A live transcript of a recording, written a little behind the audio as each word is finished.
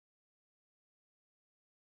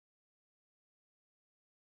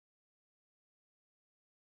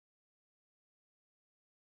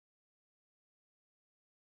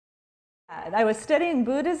I was studying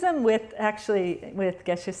Buddhism with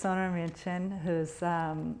Geshe Sono Rinchen,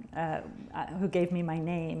 who gave me my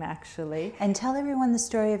name, actually. And tell everyone the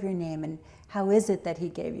story of your name and how is it that he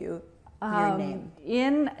gave you your name?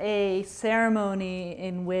 In a ceremony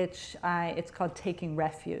in which it's called taking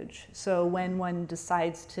refuge. So when one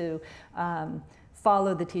decides to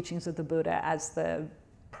follow the teachings of the Buddha as the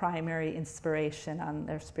primary inspiration on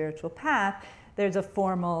their spiritual path, there's a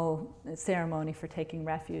formal ceremony for taking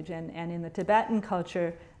refuge. And in the Tibetan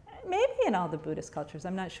culture, maybe in all the Buddhist cultures,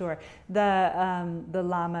 I'm not sure, the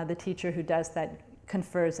Lama, the teacher who does that,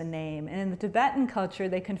 confers a name. And in the Tibetan culture,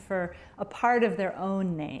 they confer a part of their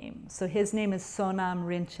own name. So his name is Sonam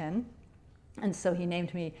Rinchen, and so he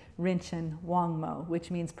named me Rinchen-Wongmo,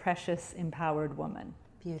 which means precious, empowered woman.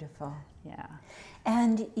 Beautiful. Yeah.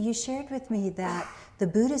 And you shared with me that the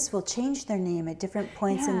Buddhists will change their name at different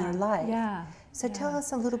points in their life. Yeah. So tell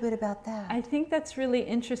us a little bit about that. I think that's really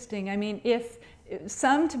interesting. I mean, if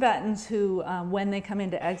some Tibetans who, when they come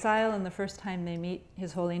into exile and the first time they meet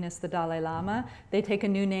His Holiness the Dalai Lama, they take a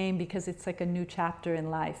new name because it's like a new chapter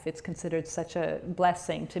in life. It's considered such a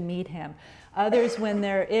blessing to meet him. Others, when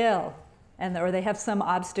they're ill, or they have some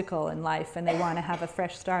obstacle in life and they want to have a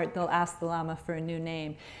fresh start, they'll ask the Lama for a new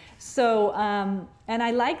name. So, and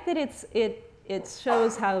I like that it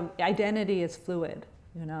shows how identity is fluid,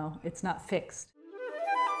 you know, it's not fixed.